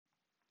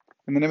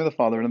In the name of the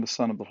Father, and of the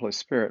Son, and of the Holy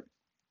Spirit.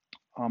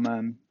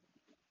 Amen.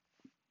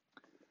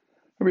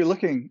 We'll be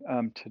looking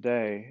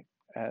today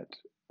at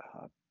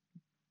uh,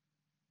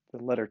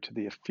 the letter to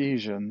the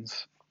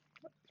Ephesians,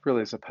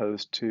 really as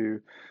opposed to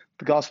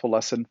the gospel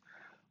lesson.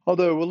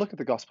 Although we'll look at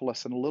the gospel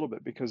lesson a little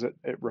bit because it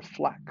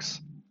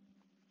reflects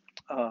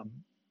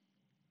um,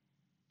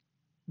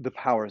 the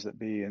powers that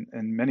be.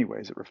 In many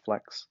ways, it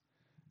reflects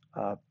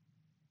uh,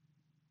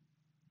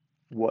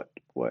 what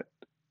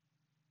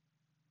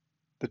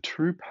the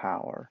true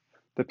power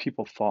that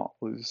people thought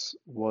was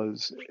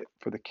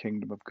for the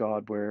kingdom of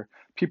God, where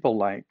people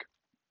like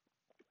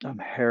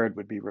Herod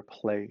would be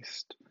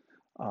replaced,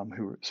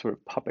 who were sort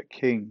of puppet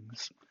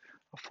kings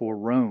for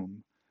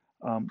Rome,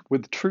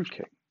 with the true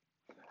king.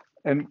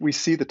 And we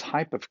see the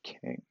type of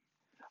king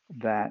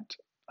that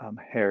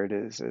Herod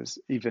is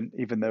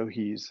even though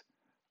he's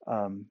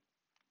um,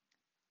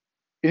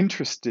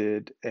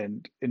 interested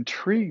and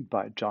intrigued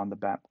by John the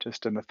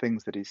Baptist and the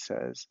things that he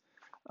says,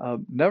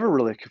 never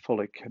really could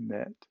fully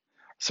commit.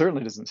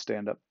 Certainly doesn't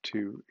stand up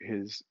to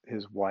his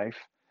wife.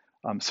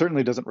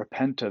 Certainly doesn't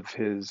repent of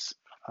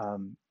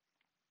um,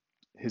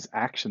 his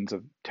actions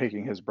of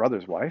taking his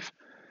brother's wife.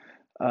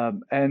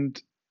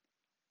 And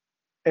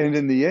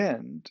in the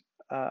end,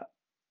 uh,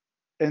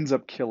 ends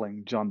up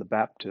killing John the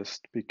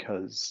Baptist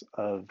because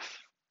of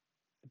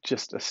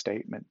just a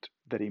statement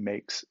that he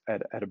makes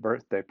at a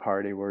birthday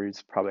party where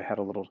he's probably had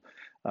a little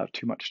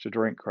too much to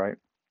drink, right?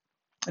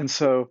 And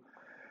so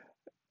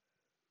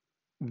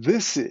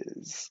this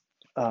is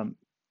um,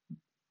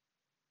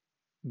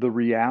 the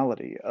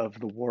reality of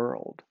the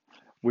world,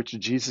 which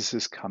Jesus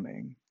is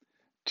coming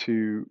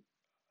to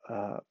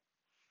uh,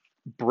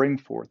 bring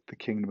forth the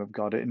kingdom of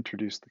God, to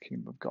introduce the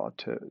kingdom of God,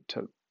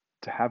 to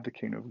have the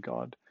kingdom of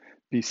God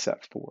be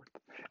set forth.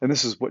 And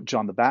this is what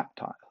John the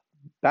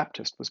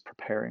Baptist was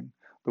preparing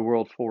the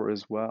world for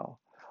as well.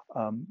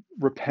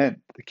 Repent,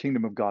 the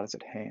kingdom of God is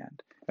at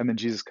hand. And then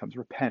Jesus comes,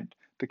 repent,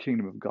 the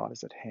kingdom of God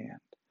is at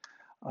hand.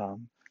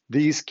 Um,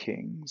 these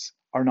kings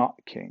are not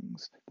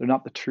kings. They're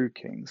not the true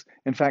kings.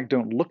 In fact,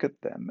 don't look at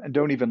them and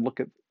don't even look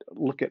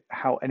at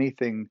how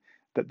anything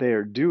that they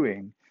are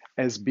doing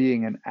as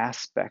being an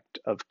aspect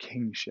of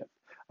kingship,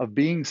 of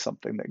being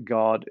something that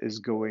God is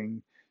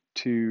going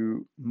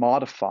to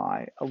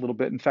modify a little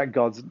bit. In fact,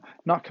 God's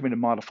not coming to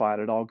modify it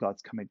at all.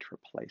 God's coming to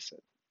replace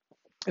it.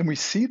 And we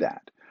see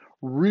that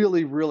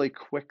really, really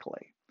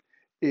quickly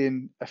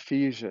in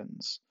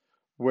Ephesians,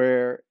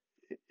 where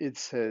it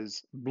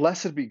says,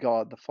 "Blessed be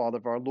God, the Father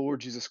of our Lord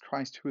Jesus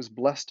Christ, who has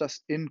blessed us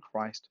in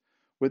Christ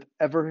with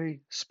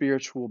every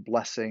spiritual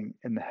blessing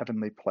in the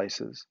heavenly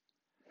places,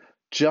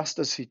 just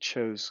as he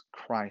chose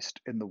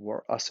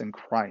us in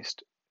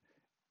Christ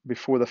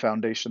before the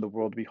foundation of the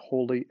world to be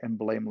holy and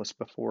blameless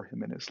before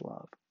him in his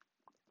love."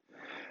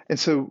 And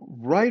so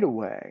right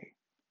away,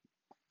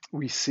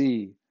 we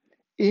see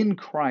in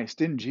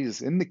Christ, in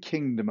Jesus, in the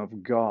kingdom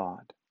of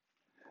God,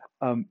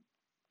 um,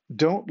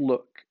 don't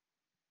look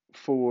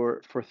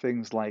for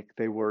things like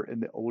they were in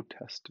the Old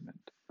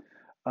Testament,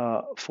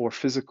 for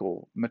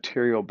physical,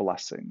 material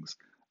blessings.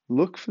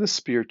 Look for the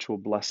spiritual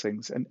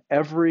blessings, and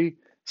every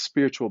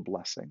spiritual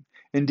blessing,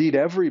 indeed,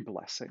 every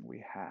blessing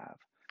we have,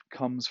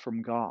 comes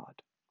from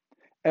God.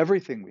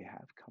 Everything we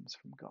have comes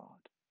from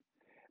God.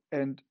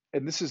 And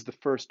this is the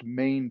first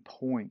main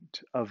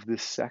point of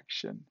this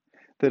section,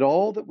 that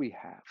all that we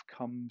have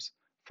comes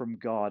from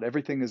God.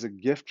 Everything is a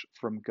gift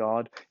from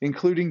God,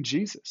 including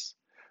Jesus,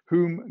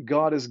 whom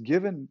God has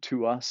given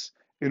to us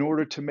in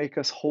order to make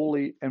us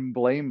holy and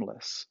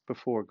blameless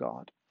before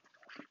God.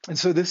 And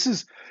so this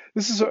is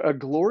a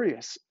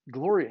glorious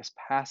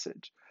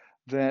passage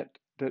that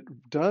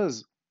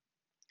does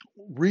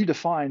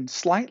redefine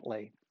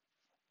slightly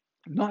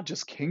not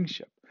just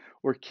kingship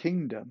or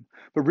kingdom,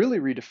 but really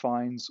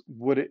redefines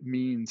what it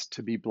means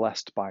to be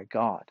blessed by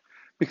God.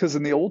 Because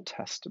in the Old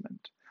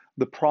Testament,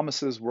 the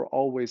promises were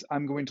always,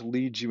 I'm going to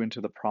lead you into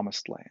the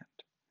promised land,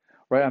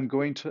 right?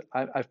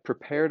 I've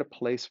prepared a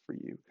place for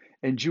you,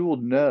 and you will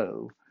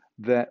know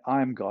that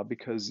I'm God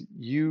because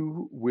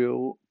you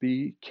will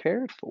be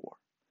cared for.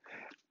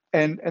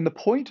 And the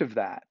point of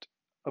that,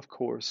 of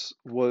course,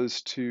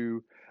 was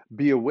to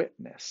be a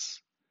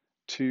witness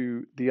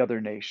to the other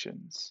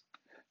nations,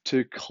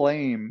 to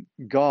claim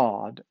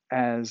God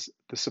as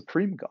the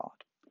supreme God,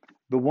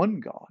 the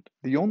one God,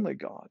 the only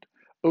God.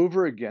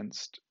 Over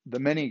against the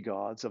many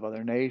gods of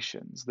other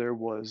nations, there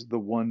was the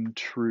one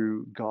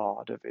true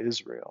God of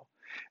Israel.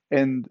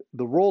 And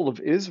the role of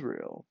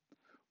Israel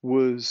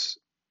was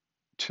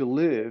to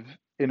live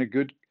in a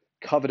good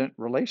covenant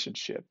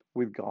relationship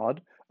with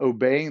God,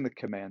 obeying the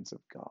commands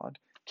of God,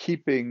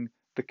 keeping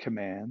the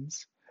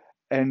commands,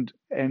 and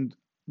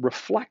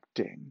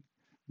reflecting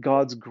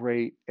God's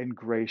great and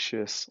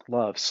gracious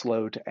love,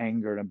 slow to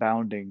anger and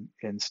abounding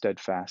in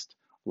steadfast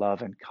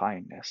love and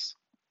kindness.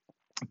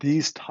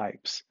 These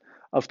types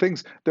of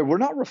things that were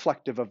not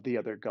reflective of the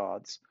other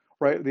gods,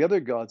 right? The other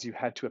gods you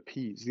had to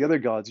appease, the other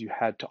gods you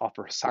had to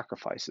offer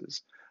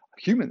sacrifices,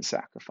 human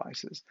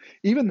sacrifices.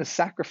 Even the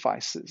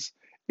sacrifices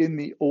in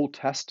the Old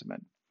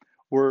Testament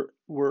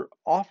were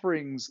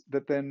offerings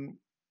that then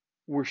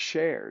were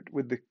shared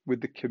with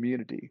the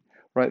community,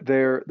 right?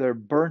 They're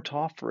burnt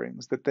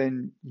offerings that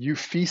then you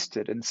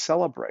feasted and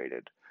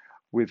celebrated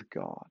with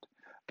God.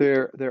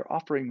 They're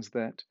offerings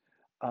that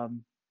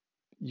um,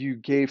 you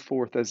gave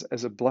forth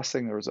as a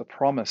blessing or as a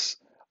promise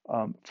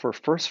for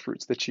first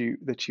fruits that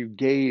you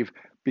gave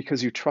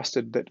because you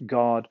trusted that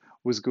God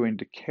was going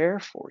to care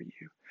for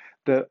you,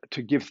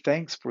 to give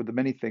thanks for the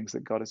many things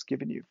that God has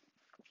given you.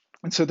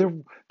 And so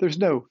there's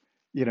no,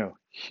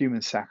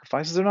 human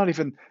sacrifices. There are not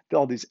even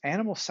all these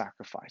animal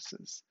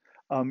sacrifices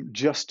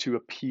just to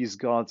appease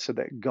God so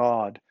that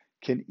God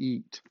can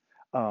eat,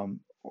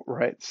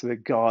 right? So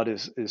that God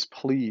is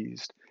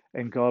pleased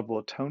and God will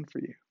atone for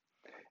you.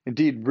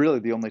 Indeed, really,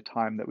 the only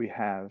time that we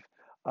have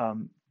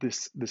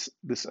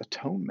this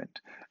atonement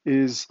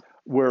is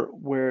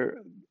where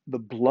the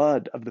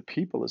blood of the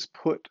people is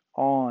put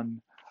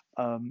on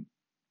um,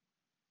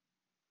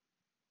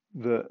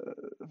 the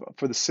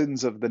for the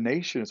sins of the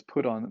nation is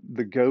put on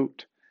the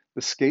goat,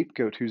 the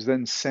scapegoat, who's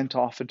then sent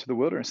off into the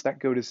wilderness. That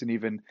goat isn't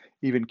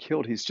even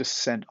killed; he's just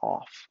sent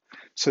off,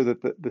 so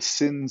that the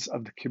sins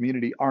of the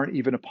community aren't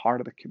even a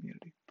part of the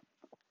community.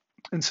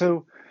 And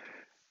so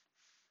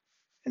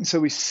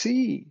we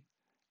see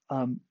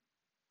um,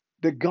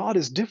 that God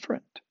is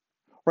different.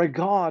 Right?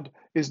 God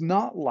is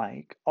not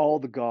like all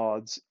the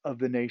gods of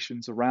the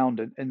nations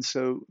around it. And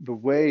so the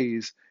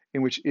ways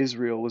in which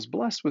Israel was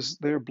blessed was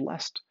they're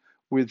blessed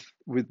with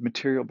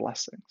material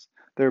blessings.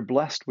 They're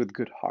blessed with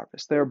good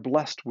harvest. They're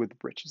blessed with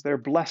riches. They're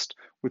blessed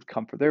with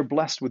comfort. They're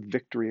blessed with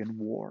victory in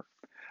war.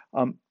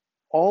 Um,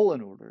 all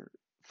in order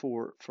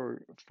for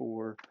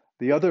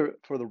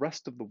the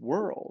rest of the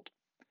world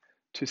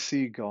to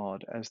see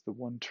God as the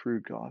one true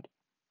God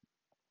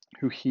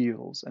who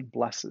heals and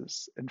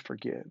blesses and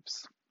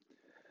forgives.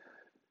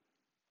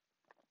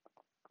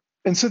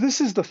 And so this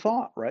is the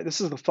thought, right?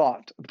 This is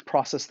the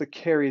process that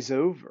carries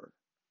over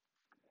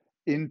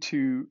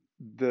into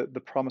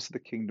the promise of the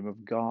kingdom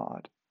of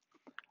God.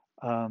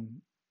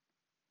 Um,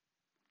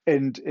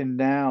 and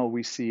now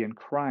we see in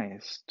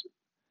Christ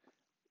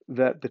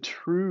that the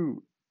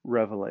true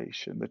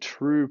revelation, the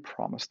true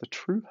promise, the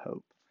true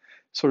hope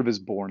sort of is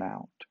borne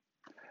out.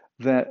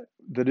 That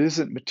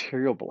isn't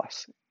material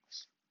blessings.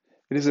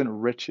 It isn't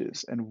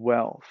riches and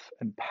wealth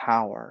and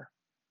power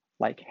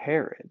like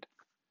Herod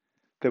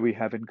that we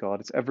have in God.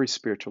 It's every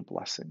spiritual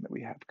blessing that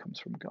we have comes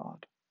from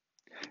God.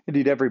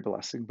 Indeed, every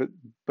blessing,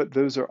 but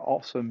those are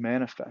also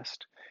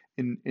manifest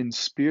in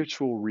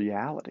spiritual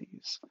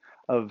realities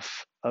of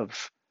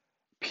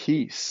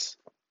peace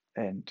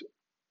and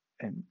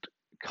and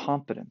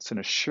confidence and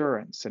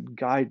assurance and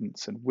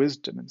guidance and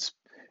wisdom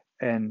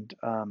and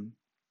um,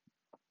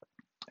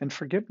 and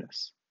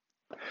forgiveness,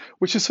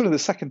 which is sort of the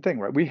second thing,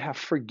 right? We have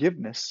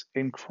forgiveness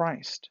in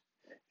Christ.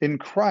 In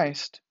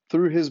Christ,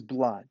 through His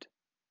blood,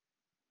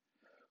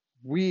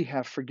 we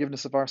have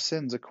forgiveness of our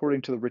sins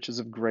according to the riches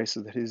of grace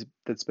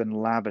that's been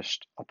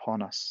lavished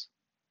upon us.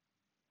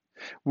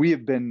 We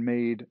have been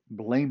made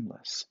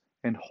blameless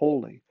and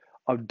holy,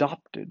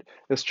 adopted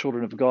as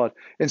children of God.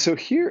 And so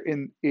here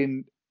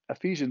in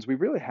Ephesians, we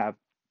really have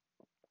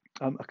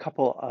a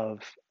couple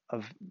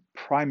of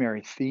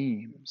primary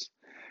themes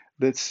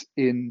that's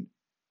in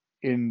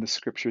the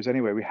scriptures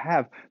anyway. We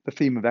have the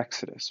theme of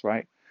Exodus,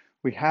 right?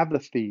 We have the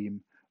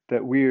theme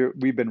that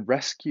we've been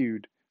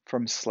rescued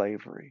from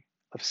slavery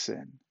of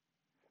sin.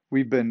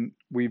 We've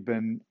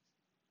been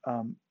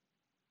um,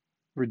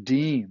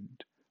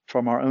 redeemed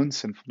from our own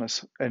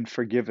sinfulness and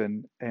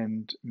forgiven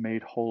and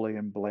made holy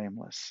and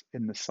blameless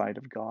in the sight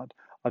of God,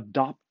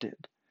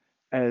 adopted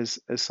as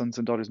sons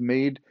and daughters,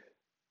 made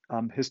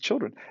His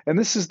children. And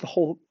this is the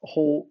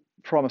whole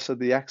promise of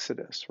the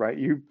Exodus, right?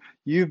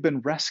 You've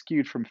been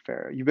rescued from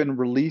Pharaoh. You've been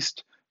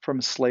released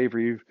from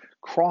slavery. You've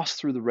crossed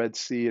through the Red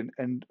Sea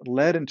and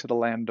led into the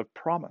land of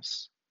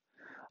promise,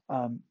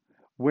 um,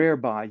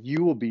 whereby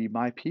you will be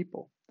my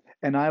people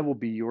and I will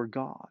be your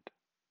God.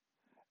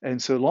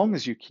 And so long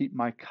as you keep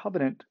my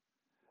covenant,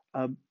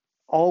 um,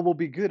 all will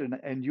be good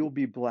and you'll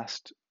be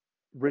blessed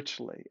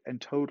richly and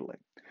totally,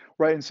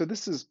 right? And so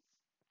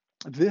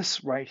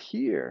this right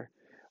here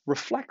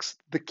reflects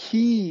the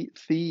key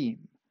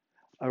theme,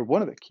 or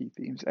one of the key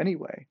themes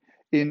anyway,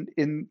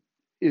 in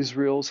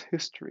Israel's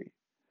history,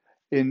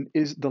 in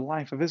is the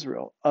life of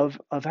Israel, of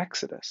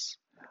Exodus,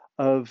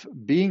 of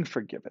being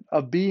forgiven,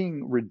 of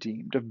being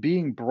redeemed, of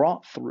being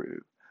brought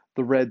through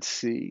the Red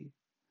Sea.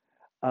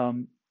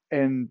 Um,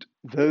 and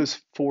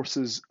those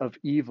forces of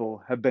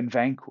evil have been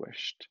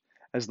vanquished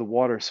as the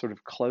water sort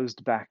of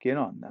closed back in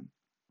on them.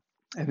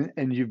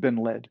 And you've been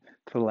led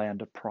to the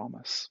land of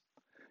promise,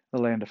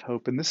 the land of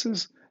hope. And this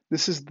is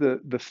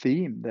the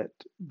theme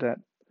that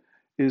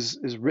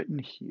is written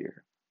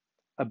here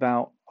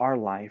about our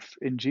life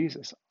in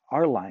Jesus.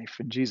 Our life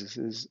in Jesus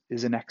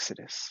is an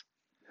exodus.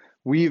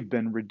 We've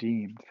been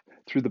redeemed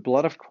through the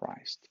blood of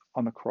Christ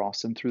on the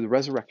cross and through the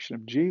resurrection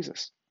of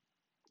Jesus.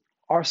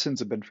 Our sins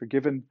have been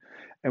forgiven,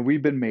 and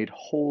we've been made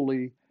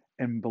holy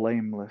and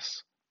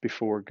blameless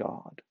before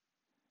God,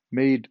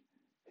 made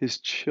His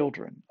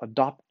children,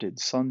 adopted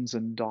sons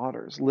and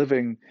daughters,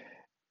 living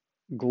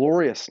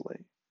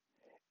gloriously.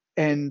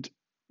 And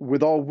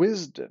with all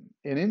wisdom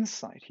and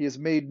insight, he has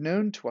made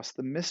known to us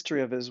the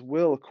mystery of his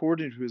will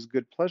according to his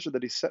good pleasure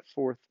that he set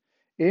forth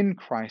in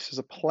Christ as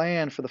a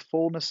plan for the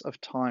fullness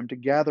of time to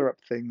gather up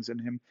things in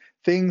him,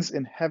 things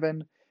in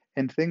heaven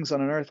and things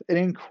on earth. And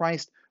in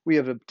Christ we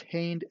have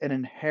obtained an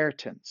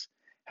inheritance,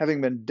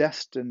 having been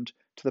destined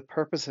to the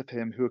purpose of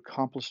him who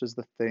accomplishes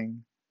the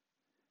thing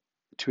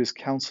to his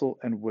counsel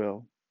and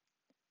will.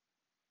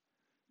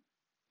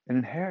 An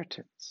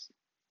inheritance.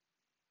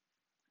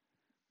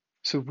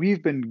 So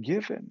we've been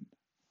given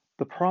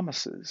the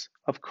promises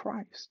of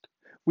Christ.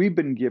 We've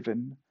been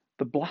given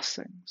the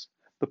blessings,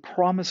 the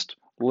promised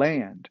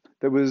land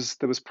that was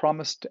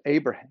promised to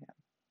Abraham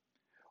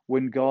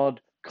when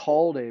God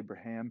called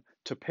Abraham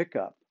to pick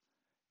up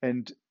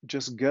and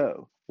just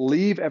go.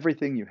 Leave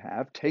everything you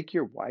have, take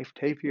your wife,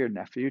 take your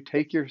nephew,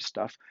 take your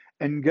stuff,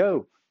 and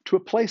go to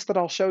a place that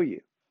I'll show you.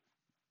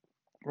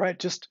 Right?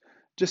 Just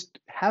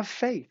have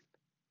faith.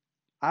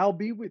 I'll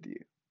be with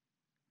you.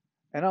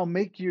 And I'll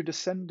make your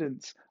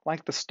descendants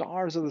like the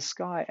stars of the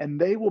sky, and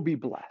they will be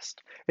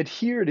blessed. And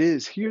here it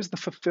is. Here's the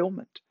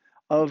fulfillment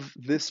of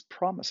this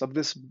promise, of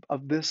this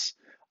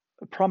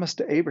promise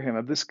to Abraham,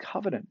 of this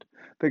covenant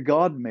that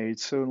God made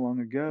so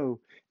long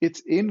ago. It's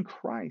in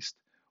Christ.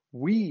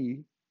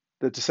 We,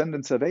 the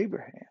descendants of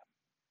Abraham,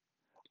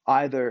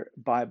 either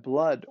by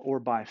blood or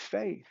by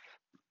faith,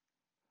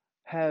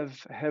 have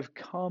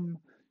come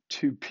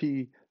to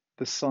be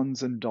the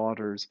sons and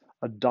daughters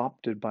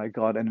adopted by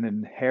God and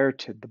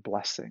inherited the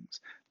blessings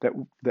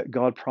that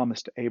God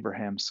promised to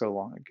Abraham so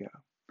long ago.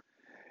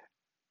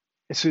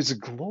 So it's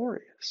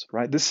glorious,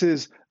 right? This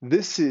is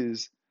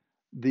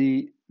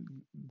the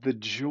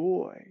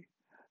joy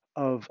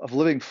of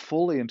living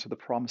fully into the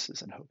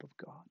promises and hope of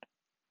God.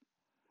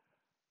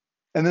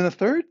 And then the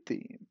third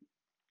theme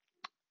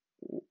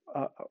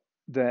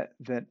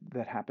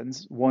that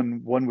happens,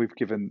 one we've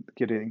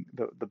getting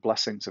the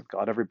blessings of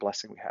God. Every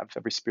blessing we have,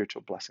 every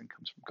spiritual blessing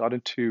comes from God.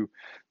 And two,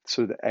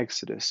 sort of the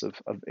exodus of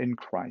in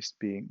Christ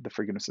being the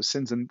forgiveness of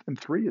sins. And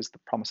three is the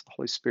promise of the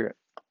Holy Spirit,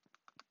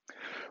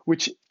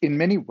 which in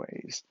many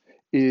ways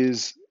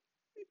is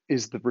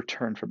the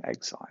return from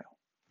exile.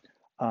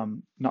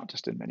 Not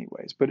just in many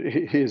ways, but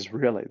it is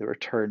really the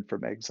return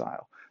from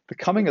exile. The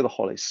coming of the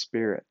Holy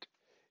Spirit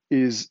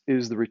is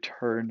the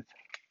return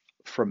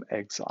from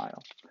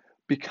exile.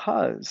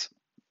 Because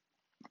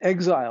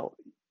exile,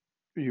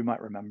 you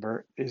might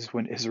remember, is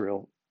when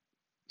Israel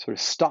sort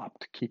of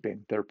stopped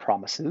keeping their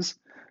promises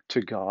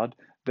to God.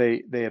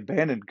 They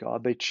abandoned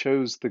God. They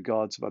chose the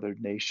gods of other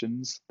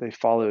nations. They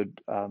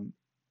followed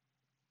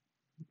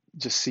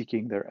just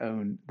seeking their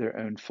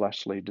own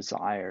fleshly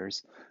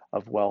desires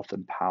of wealth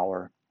and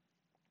power,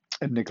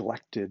 and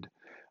neglected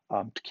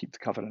to keep the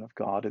covenant of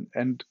God.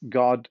 And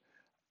God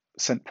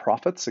sent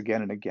prophets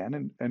again and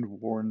again and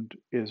warned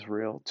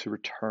Israel to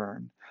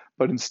return,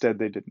 but instead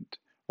they didn't.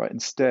 Right?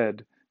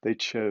 Instead, they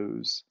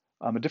chose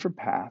a different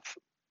path,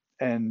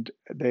 and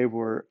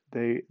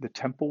the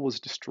temple was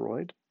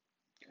destroyed,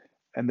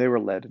 and they were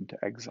led into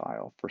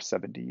exile for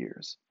 70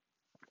 years,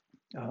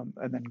 and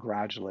then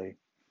gradually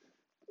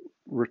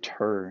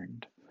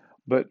returned.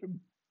 But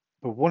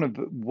one of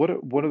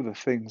the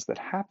things that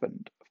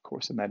happened, of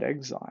course, in that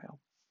exile,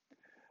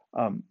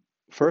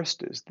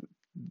 first is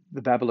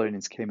the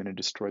Babylonians came in and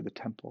destroyed the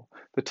temple.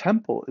 The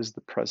temple is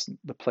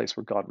the place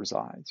where God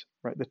resides,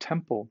 right? The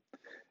temple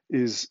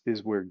is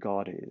where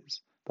God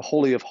is. The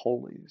Holy of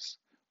Holies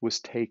was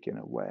taken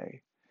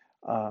away.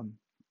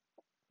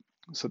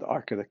 So the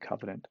Ark of the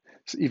Covenant.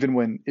 So even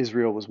when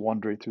Israel was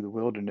wandering through the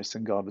wilderness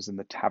and God was in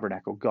the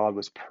tabernacle, God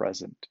was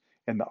present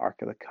in the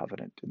Ark of the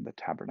Covenant in the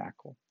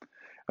tabernacle.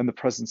 And the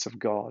presence of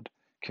God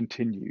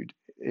continued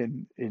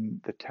in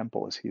the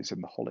temple as he is in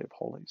the Holy of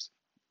Holies.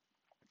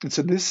 And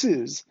so this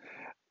is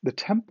the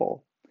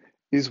temple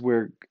is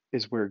where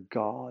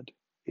God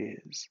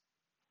is.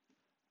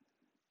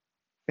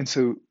 And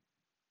so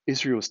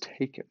Israel was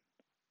taken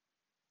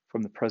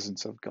from the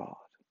presence of God.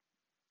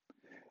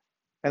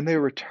 And they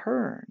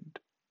returned.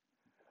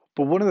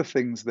 But one of the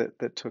things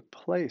that took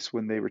place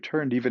when they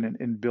returned, even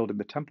in building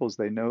the temples,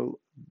 they know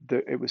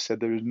that it was said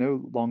there is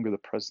no longer the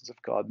presence of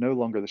God, no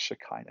longer the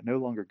Shekinah, no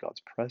longer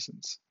God's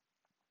presence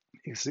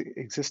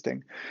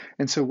existing.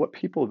 And so what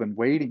people have been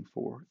waiting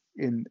for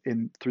in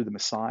through the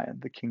Messiah,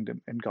 the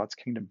kingdom and God's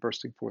kingdom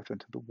bursting forth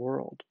into the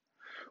world,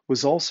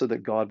 was also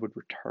that God would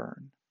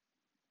return.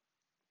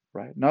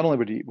 Right? Not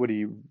only would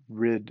he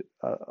rid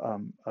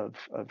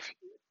of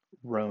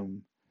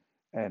Rome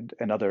and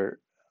other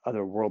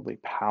worldly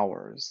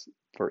powers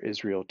for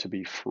Israel to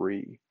be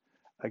free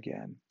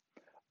again,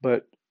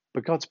 but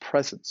God's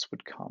presence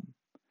would come,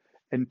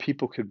 and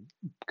people could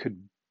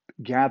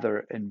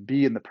gather and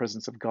be in the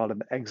presence of God, and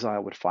the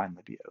exile would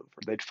finally be over.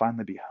 They'd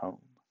finally be home.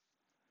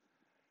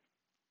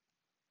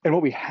 And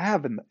what we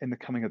have in the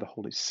coming of the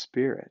Holy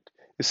Spirit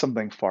is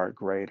something far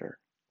greater,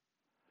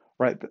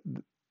 right?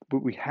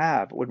 What we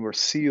have when we're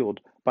sealed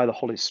by the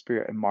Holy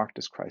Spirit and marked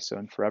as Christ's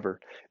own forever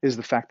is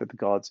the fact that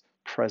God's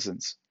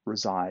presence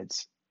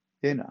resides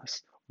in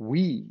us.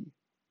 We,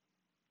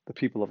 the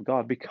people of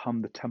God,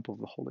 become the temple of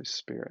the Holy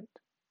Spirit.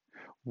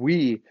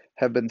 We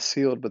have been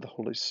sealed with the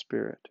Holy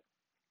Spirit,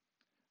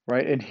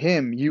 right? In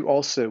him, you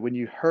also, when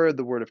you heard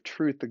the word of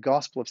truth, the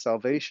gospel of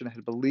salvation,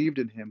 had believed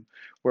in him,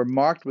 were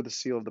marked with the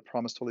seal of the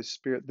promised Holy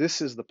Spirit.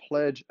 This is the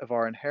pledge of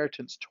our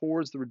inheritance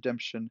towards the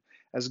redemption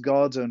as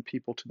God's own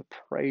people to the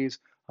praise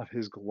of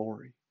his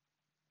glory.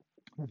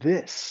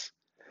 This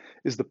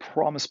is the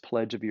promised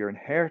pledge of your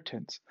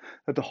inheritance,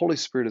 that the Holy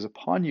Spirit is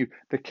upon you,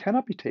 that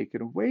cannot be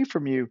taken away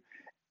from you,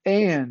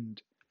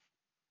 and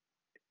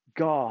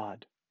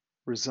God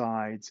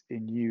resides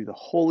in you. The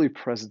holy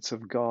presence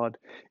of God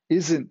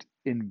isn't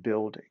in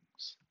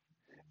buildings,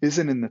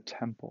 isn't in the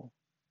temple.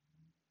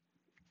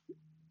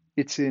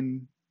 It's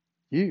in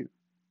you.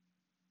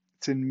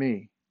 It's in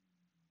me.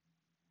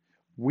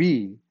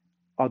 We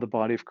are the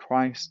body of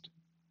Christ.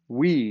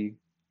 We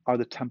are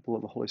the temple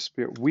of the Holy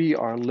Spirit. We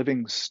are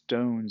living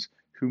stones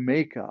who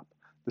make up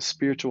the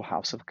spiritual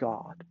house of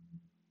God.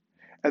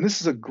 And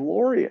this is a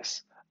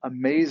glorious,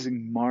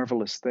 amazing,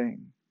 marvelous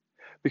thing,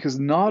 because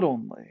not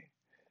only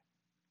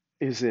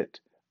is it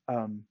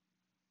um,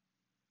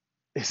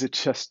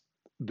 just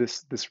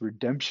this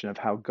redemption of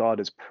how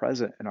God is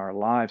present in our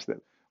lives that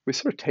we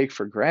sort of take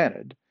for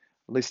granted.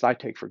 At least I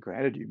take for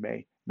granted. You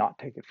may not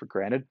take it for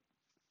granted,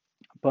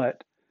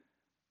 but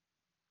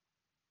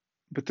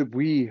that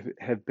we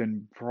have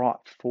been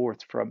brought forth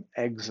from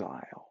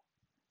exile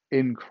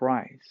in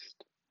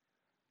Christ,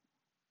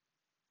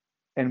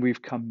 and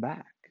we've come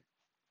back.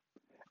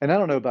 And I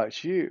don't know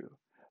about you,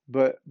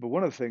 but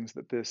one of the things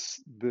that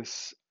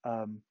this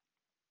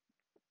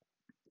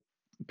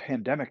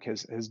pandemic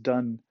has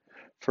done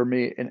for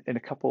me in a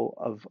couple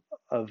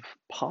of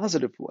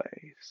positive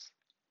ways.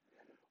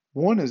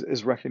 One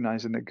is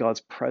recognizing that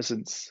God's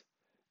presence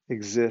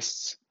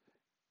exists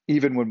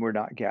even when we're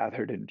not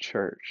gathered in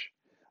church.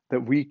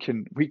 That we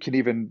can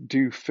even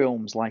do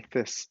films like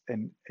this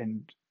and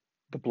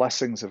the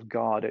blessings of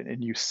God,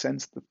 and you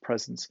sense the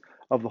presence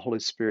of the Holy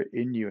Spirit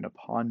in you and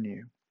upon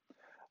you.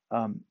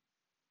 Um,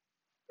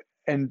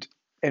 and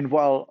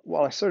while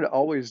I sort of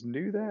always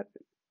knew that,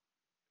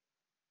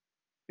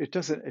 it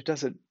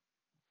doesn't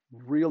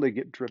really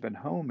get driven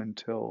home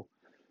until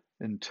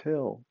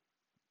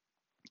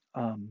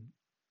um,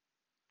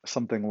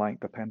 something like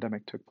the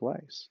pandemic took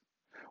place,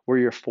 where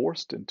you're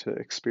forced into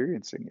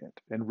experiencing it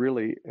and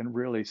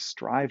really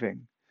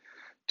striving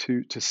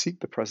to seek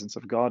the presence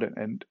of God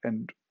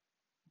and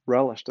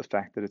relish the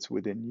fact that it's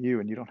within you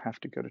and you don't have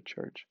to go to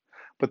church.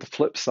 But the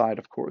flip side,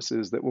 of course,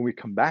 is that when we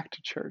come back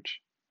to church,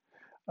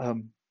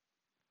 um,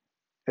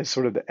 as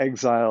sort of the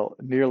exile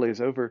nearly is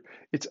over,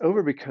 it's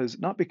over because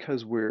not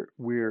because we're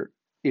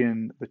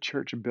in the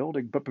church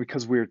building, but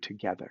because we're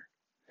together.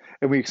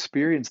 And we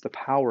experience the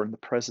power and the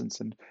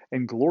presence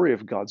and glory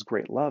of God's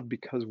great love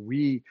because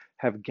we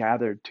have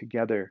gathered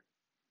together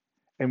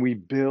and we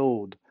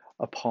build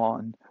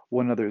upon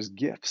one another's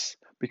gifts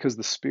because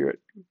the Spirit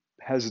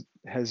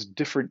has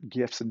different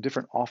gifts and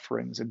different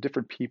offerings and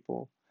different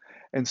people.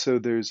 And so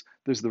there's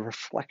the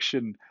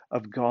reflection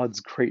of God's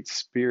great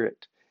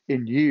Spirit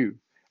in you,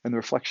 and the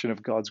reflection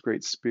of God's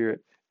great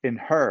Spirit in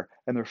her,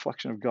 and the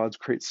reflection of God's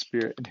great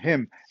Spirit in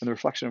him, and the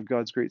reflection of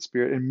God's great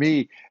Spirit in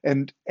me,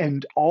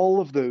 and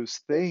all of those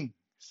things,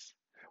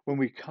 when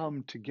we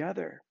come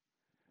together,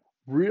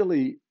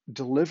 really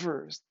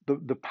delivers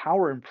the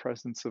power and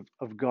presence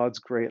of God's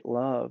great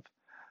love,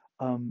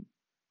 um,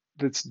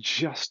 that's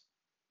just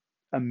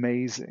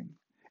amazing.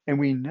 And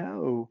we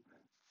know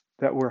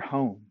that we're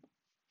home,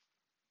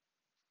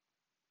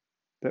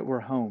 that we're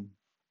home,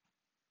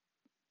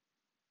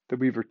 that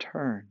we've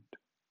returned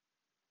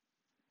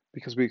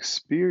because we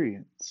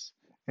experience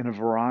in a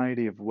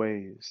variety of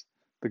ways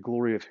the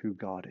glory of who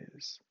God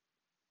is.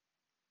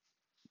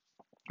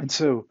 And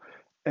so,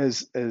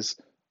 as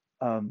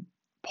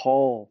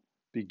Paul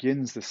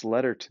begins this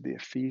letter to the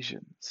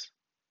Ephesians,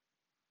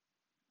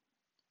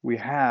 we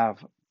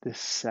have this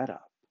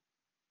setup,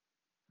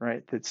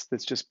 right? That's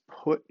just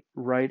put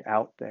right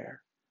out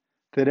there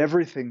that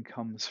everything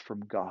comes from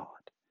God.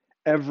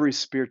 Every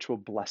spiritual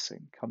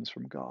blessing comes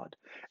from God.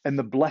 And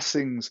the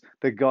blessings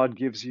that God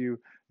gives you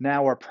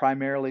now are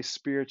primarily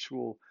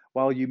spiritual,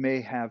 while you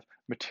may have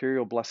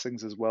material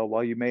blessings as well,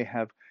 while you may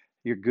have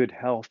your good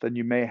health, and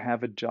you may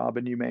have a job,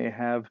 and you may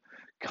have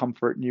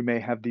comfort, and you may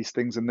have these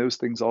things, and those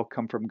things all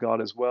come from God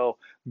as well.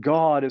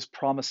 God is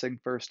promising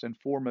first and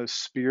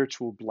foremost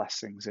spiritual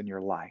blessings in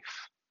your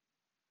life.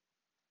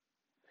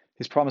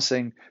 He's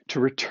promising to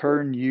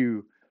return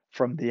you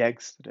from the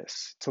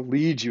Exodus, to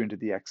lead you into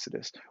the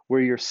Exodus,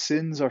 where your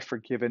sins are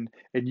forgiven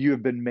and you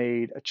have been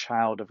made a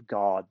child of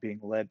God,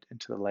 being led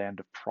into the land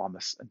of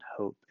promise and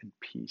hope and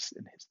peace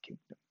in his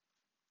kingdom.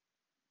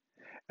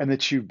 And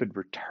that you've been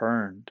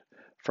returned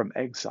from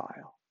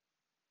exile.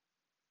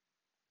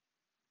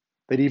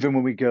 That even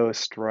when we go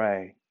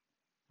astray,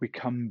 we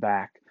come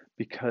back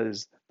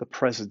because the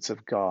presence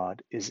of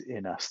God is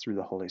in us through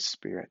the Holy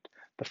Spirit,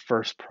 the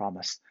first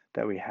promise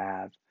that we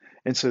have.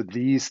 And so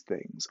these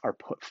things are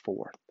put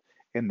forth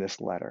in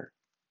this letter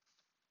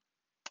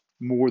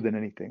more than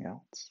anything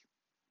else.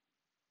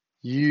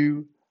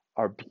 You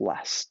are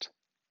blessed.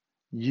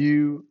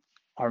 You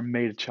are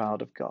made a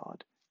child of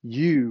God.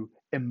 You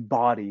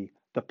embody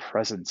the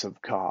presence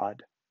of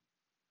God.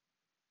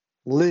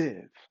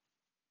 Live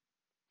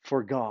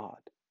for God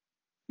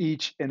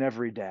each and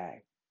every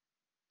day.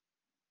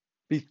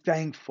 Be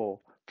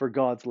thankful for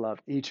God's love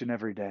each and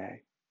every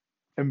day.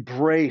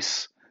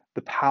 Embrace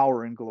the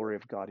power and glory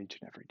of God each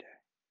and every day.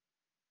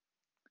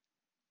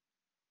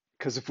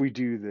 Because if we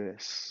do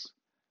this,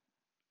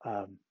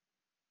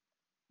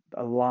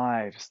 the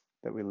lives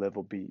that we live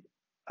will be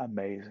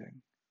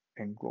amazing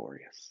and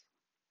glorious.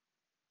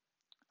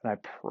 And I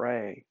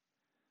pray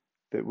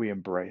that we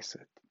embrace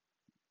it,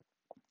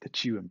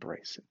 that you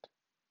embrace it,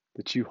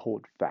 that you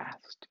hold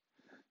fast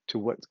to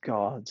what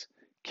God's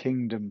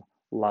kingdom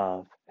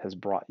love has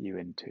brought you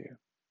into,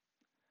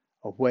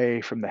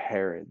 away from the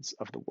Herods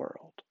of the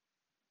world,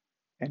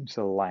 into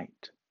the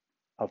light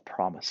of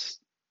promise.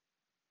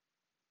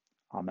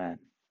 Amen.